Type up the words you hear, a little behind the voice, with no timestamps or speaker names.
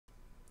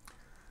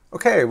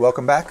Okay,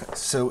 welcome back.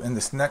 So in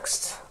this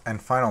next and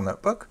final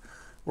notebook,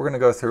 we're going to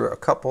go through a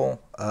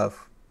couple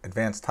of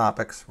advanced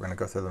topics. We're going to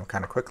go through them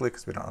kind of quickly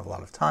because we don't have a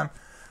lot of time,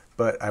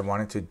 but I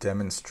wanted to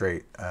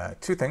demonstrate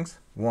two things.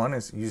 One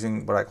is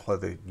using what I call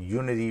the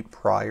unity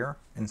prior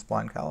in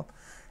Spline Calib,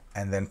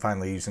 and then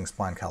finally using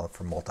Spline Calib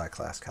for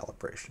multi-class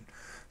calibration.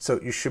 So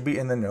you should be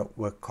in the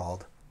notebook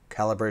called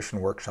Calibration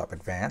Workshop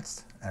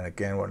Advanced, and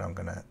again what I'm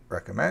going to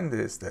recommend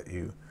is that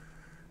you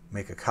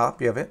make a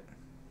copy of it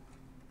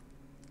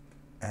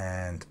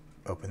and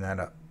open that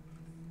up,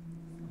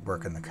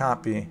 work in the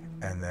copy,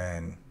 and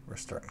then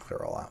restart and clear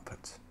all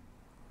outputs.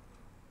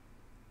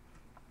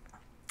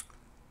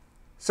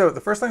 So the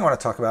first thing I want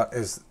to talk about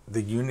is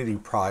the unity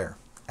prior.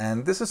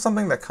 And this is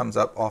something that comes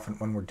up often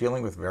when we're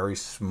dealing with very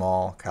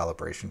small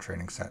calibration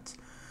training sets.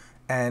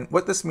 And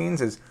what this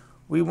means is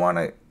we want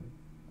to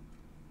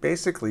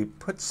basically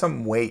put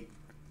some weight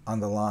on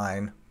the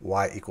line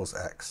y equals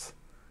x.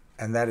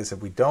 And that is,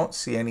 if we don't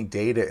see any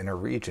data in a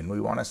region, we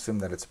want to assume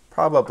that it's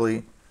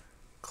probably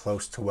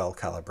close to well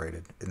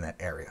calibrated in that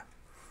area.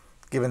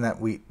 Given that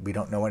we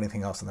don't know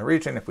anything else in the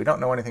region, if we don't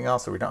know anything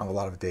else or we don't have a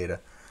lot of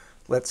data,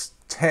 let's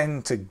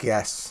tend to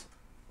guess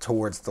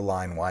towards the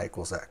line y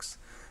equals x.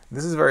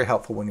 This is very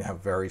helpful when you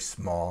have very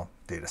small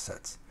data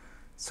sets.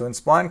 So in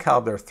Spline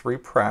Calib, there are three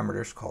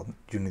parameters called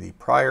unity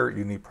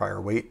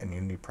prior weight, and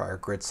unity prior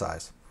grid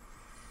size.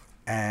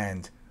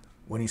 And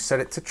when you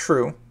set it to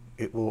true,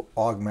 it will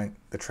augment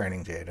the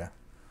training data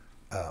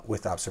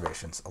with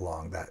observations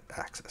along that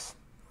axis.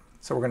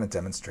 So we're going to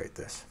demonstrate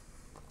this.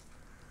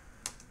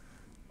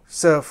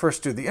 So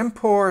first do the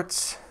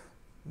imports,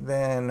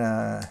 then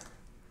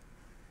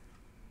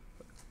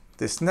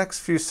this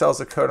next few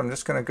cells of code I'm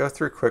just going to go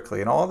through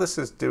quickly. And all this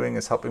is doing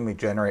is helping me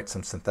generate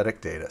some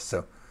synthetic data.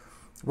 So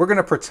we're going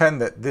to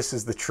pretend that this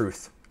is the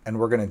truth, and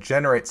we're going to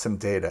generate some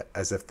data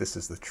as if this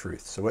is the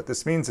truth. So what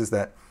this means is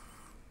that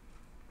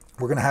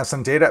we're going to have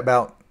some data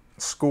about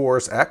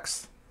scores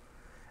x,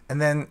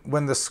 and then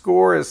when the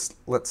score is,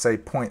 let's say,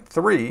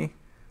 0.3,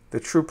 the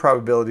true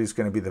probability is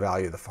going to be the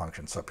value of the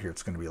function. So up here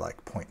it's going to be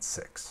like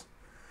 0.6.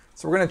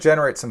 So we're going to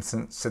generate some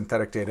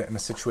synthetic data in a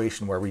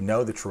situation where we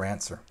know the true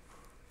answer,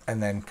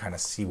 and then kind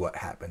of see what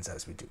happens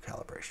as we do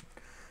calibration.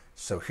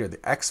 So here the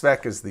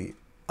xvec is the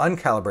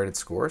uncalibrated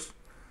scores,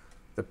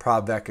 the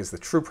probvec is the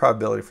true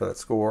probability for that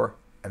score,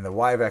 and the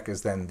yvec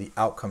is then the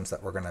outcomes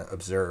that we're going to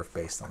observe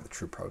based on the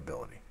true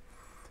probability.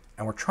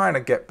 And we're trying to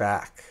get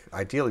back,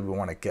 ideally we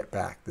want to get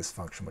back this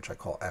function which I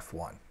call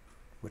f1,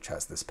 which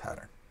has this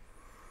pattern.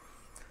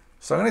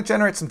 So I'm going to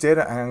generate some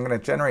data, and I'm going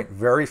to generate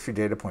very few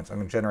data points. I'm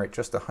going to generate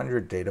just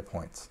 100 data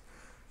points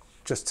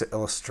just to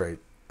illustrate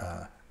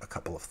a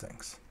couple of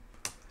things.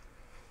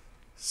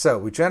 So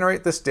we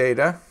generate this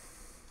data,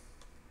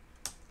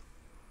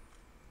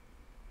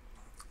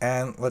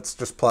 and let's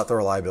just plot the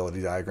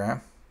reliability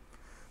diagram.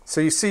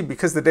 So you see,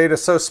 because the data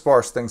is so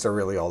sparse, things are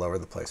really all over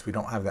the place. We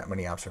don't have that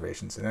many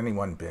observations in any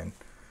one bin.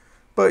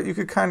 But you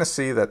could kind of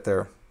see that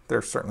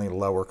they're certainly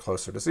lower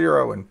closer to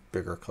 0 and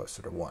bigger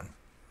closer to 1.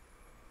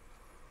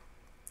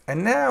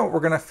 And now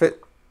we're going to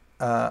fit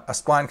a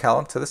spline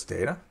column to this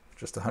data,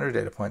 just 100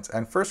 data points.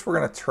 And first we're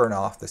going to turn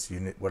off this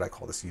unit, what I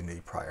call this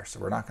unity prior. So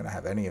we're not going to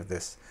have any of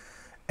this,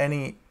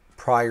 any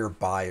prior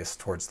bias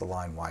towards the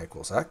line y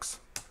equals x.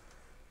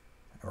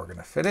 And we're going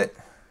to fit it.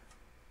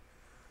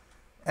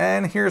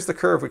 And here's the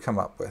curve we come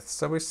up with.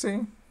 So we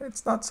see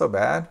it's not so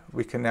bad.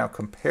 We can now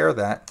compare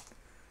that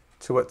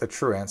to what the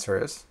true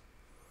answer is.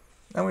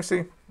 And we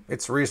see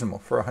it's reasonable.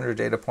 For 100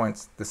 data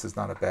points, this is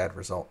not a bad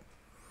result.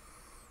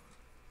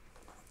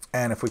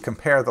 And if we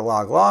compare the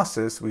log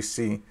losses, we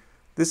see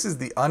this is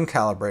the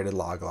uncalibrated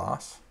log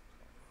loss.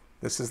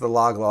 This is the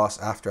log loss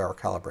after our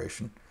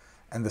calibration.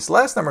 And this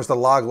last number is the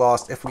log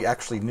loss if we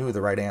actually knew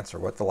the right answer,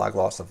 what the log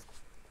loss of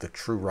the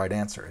true right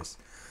answer is.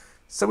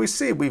 So we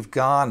see we've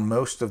gone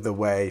most of the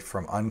way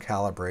from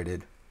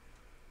uncalibrated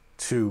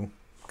to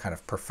kind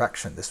of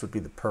perfection. This would be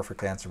the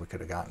perfect answer we could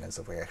have gotten as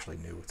if we actually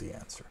knew the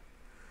answer.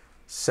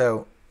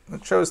 So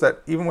it shows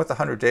that even with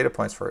 100 data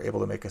points, we're able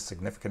to make a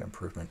significant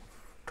improvement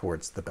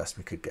towards the best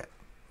we could get.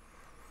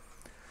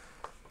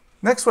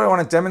 Next, what I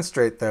want to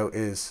demonstrate, though,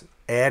 is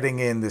adding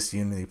in this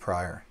unity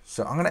prior.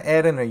 So I'm going to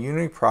add in a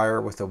unity prior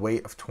with a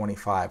weight of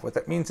 25. What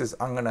that means is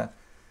I'm going to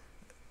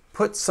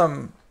put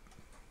some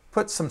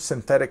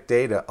synthetic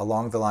data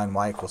along the line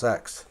y equals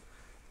x,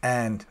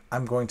 and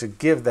I'm going to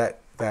give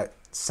that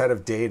set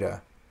of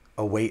data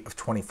a weight of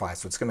 25.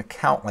 So it's going to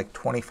count like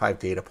 25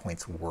 data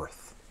points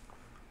worth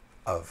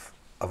of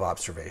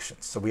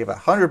observations. So we have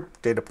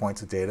 100 data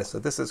points of data, so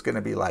this is going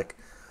to be like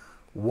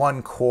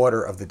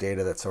 1/4 of the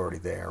data that's already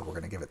there. We're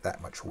going to give it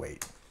that much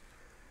weight,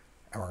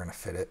 and we're going to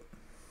fit it.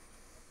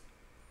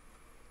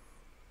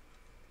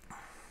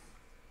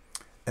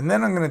 And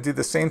then I'm going to do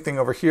the same thing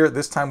over here,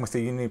 this time with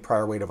a unity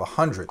prior weight of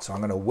 100. So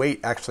I'm going to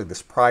weight actually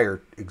this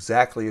prior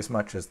exactly as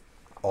much as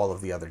all of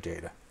the other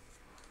data.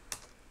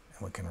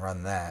 And we can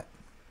run that.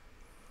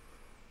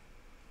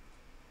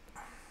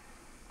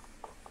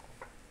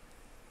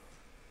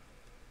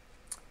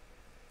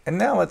 And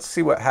now let's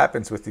see what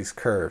happens with these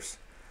curves.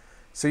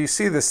 So you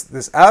see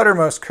this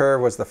outermost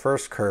curve was the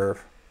first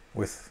curve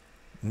with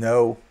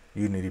no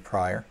unity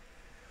prior.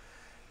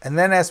 And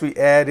then as we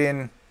add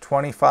in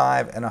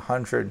 25 and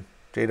 100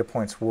 data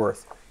points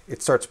worth,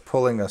 it starts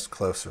pulling us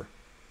closer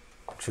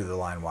to the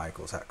line y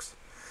equals x.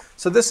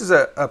 So this is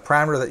a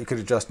parameter that you could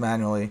adjust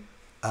manually.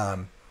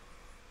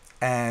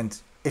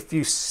 And if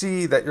you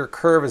see that your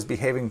curve is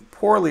behaving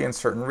poorly in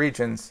certain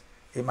regions,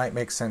 it might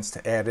make sense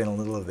to add in a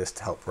little of this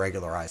to help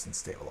regularize and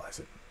stabilize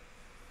it.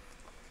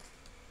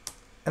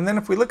 And then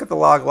if we look at the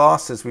log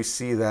losses, we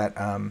see that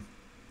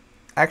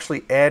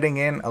actually adding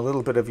in a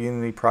little bit of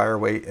unity prior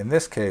weight in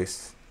this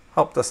case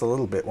helped us a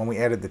little bit when we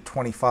added the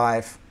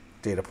 25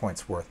 data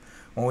points worth.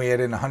 When we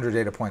added in 100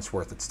 data points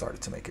worth, it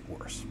started to make it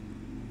worse.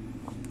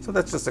 So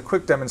that's just a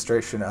quick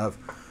demonstration of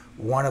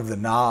one of the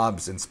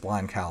knobs in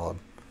Spline Calib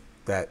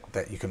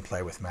that you can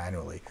play with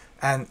manually.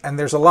 And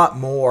there's a lot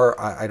more.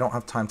 I don't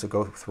have time to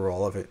go through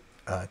all of it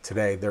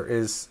today. There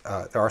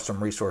are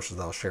some resources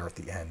that I'll share at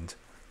the end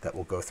that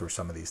will go through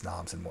some of these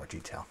knobs in more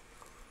detail.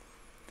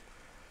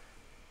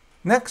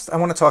 Next, I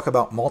want to talk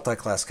about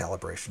multi-class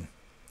calibration.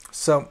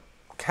 So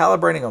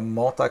calibrating a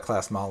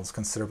multi-class model is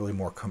considerably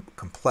more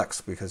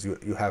complex because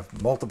you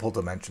have multiple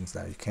dimensions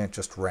now. You can't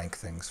just rank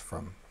things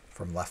from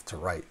left to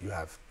right. You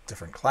have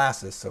different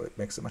classes, so it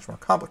makes it much more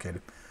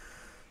complicated.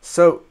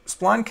 So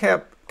Spline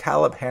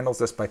Calib handles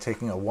this by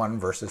taking a one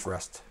versus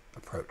rest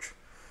approach.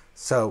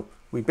 So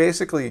we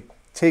basically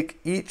take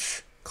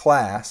each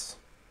class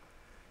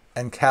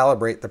and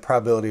calibrate the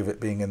probability of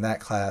it being in that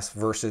class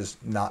versus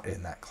not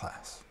in that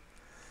class.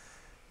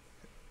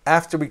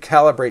 After we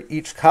calibrate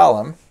each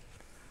column,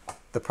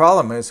 the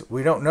problem is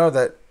we don't know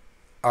that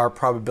our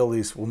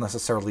probabilities will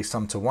necessarily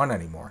sum to 1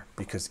 anymore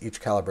because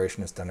each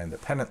calibration is done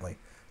independently.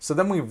 So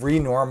then we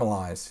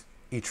renormalize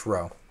each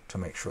row to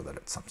make sure that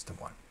it sums to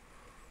 1.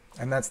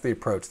 And that's the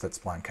approach that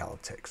Spline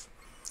Calib takes.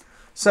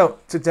 So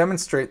to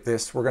demonstrate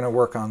this, we're going to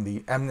work on the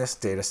MNIST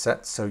data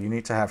set. So you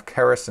need to have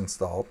Keras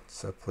installed.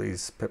 So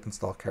please pip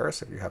install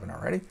Keras if you haven't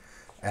already.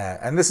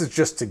 And this is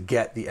just to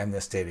get the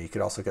MNIST data. You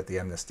could also get the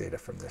MNIST data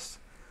from this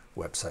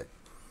website.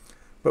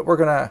 But we're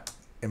going to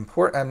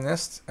import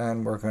MNIST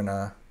and we're going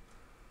to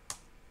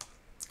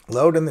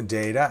load in the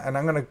data. And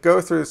I'm going to go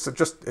through, so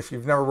just if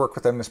you've never worked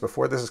with MNIST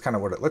before, this is kind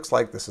of what it looks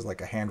like. This is like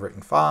a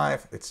handwritten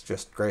 5. It's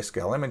just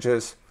grayscale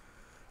images.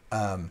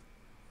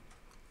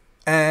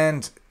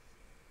 And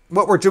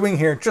what we're doing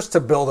here, just to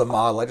build a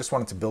model, I just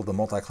wanted to build a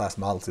multi-class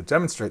model to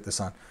demonstrate this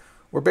on.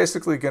 We're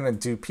basically going to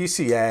do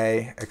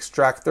PCA,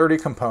 extract 30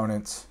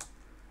 components,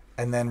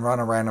 and then run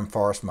a random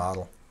forest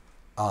model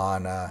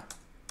on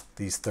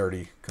these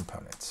 30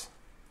 components.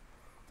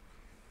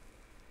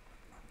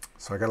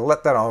 So I got to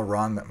let that all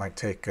run. That might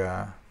take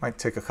a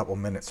couple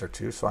minutes or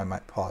two, so I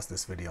might pause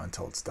this video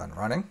until it's done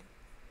running.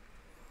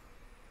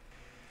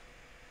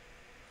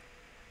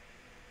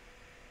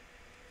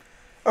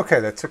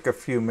 Okay, that took a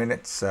few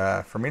minutes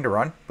for me to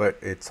run, but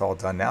it's all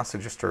done now. So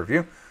just to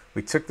review,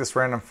 we took this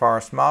random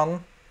forest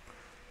model,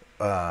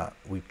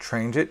 we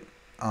trained it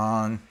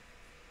on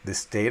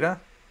this data.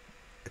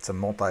 It's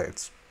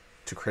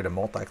to create a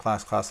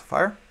multi-class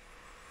classifier.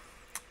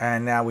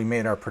 And now we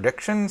made our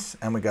predictions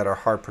and we got our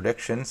hard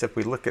predictions. If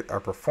we look at our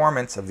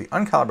performance of the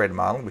uncalibrated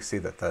model, we see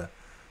that the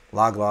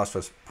log loss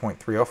was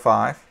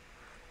 0.305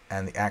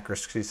 and the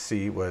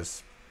accuracy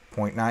was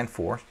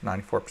 0.94,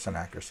 94%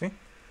 accuracy.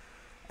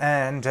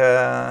 And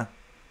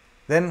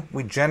then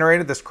we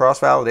generated this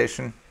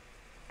cross-validation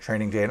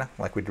training data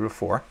like we did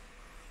before,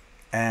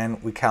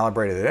 and we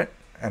calibrated it.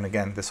 And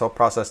again, this whole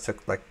process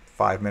took like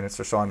 5 minutes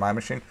or so on my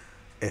machine.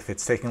 If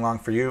it's taking long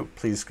for you,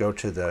 please go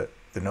to the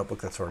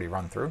notebook that's already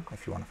run through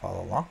if you want to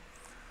follow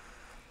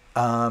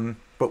along.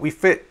 But we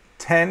fit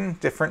 10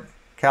 different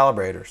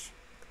calibrators,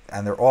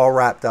 and they're all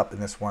wrapped up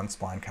in this one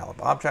Spline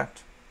Calib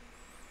object.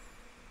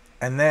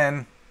 And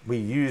then we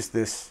use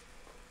this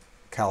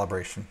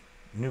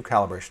new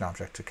calibration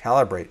object to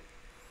calibrate.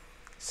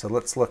 So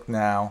let's look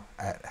now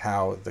at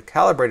how the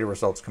calibrated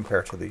results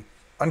compare to the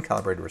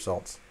uncalibrated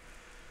results.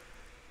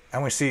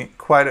 And we see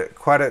quite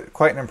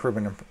an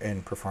improvement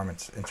in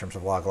performance in terms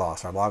of log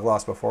loss. Our log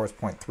loss before was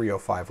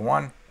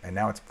 0.3051, and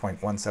now it's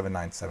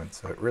 0.1797.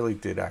 So it really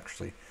did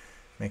actually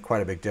make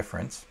quite a big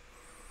difference.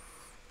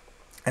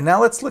 And now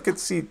let's look at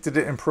did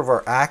it improve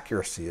our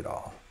accuracy at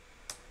all?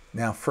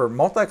 Now for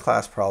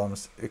multi-class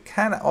problems, it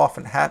can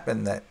often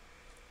happen that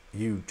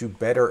you do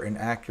better in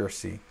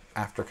accuracy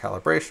after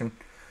calibration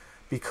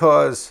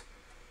because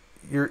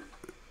you're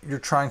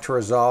trying to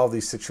resolve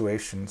these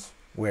situations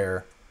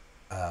where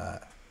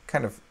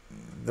kind of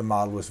the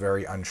model was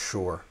very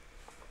unsure.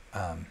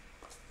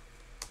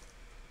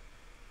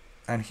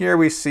 And here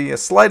we see a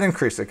slight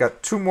increase. It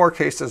got 2 more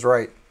cases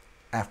right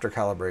after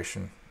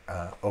calibration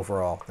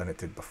overall than it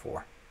did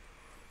before.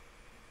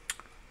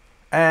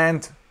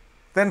 And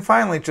then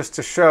finally, just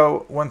to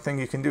show, one thing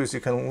you can do is you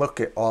can look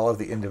at all of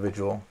the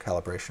individual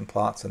calibration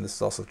plots. And this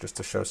is also just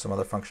to show some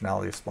other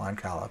functionality of Spline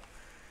Calib.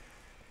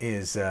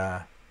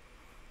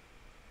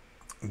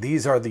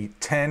 These are the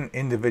 10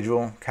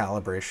 individual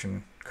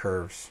calibration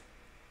curves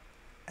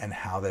and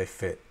how they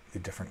fit the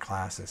different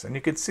classes. And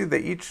you can see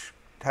that each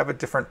have a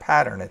different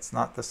pattern. It's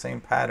not the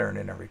same pattern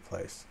in every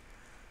place.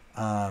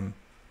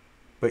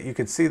 But you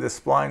can see the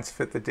splines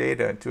fit the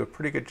data, do a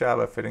pretty good job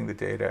of fitting the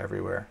data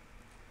everywhere.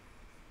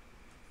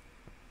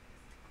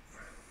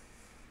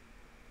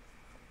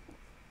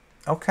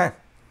 Okay.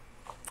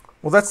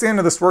 Well, that's the end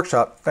of this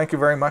workshop. Thank you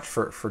very much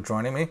for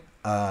joining me.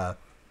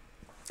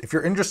 If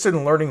you're interested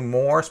in learning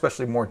more,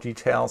 especially more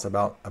details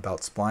about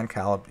spline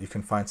calib, you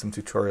can find some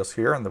tutorials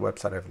here on the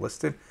website I've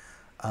listed.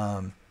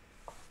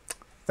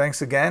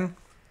 Thanks again.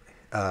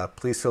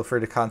 Please feel free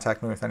to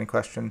contact me with any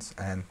questions,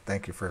 and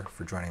thank you for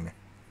joining me.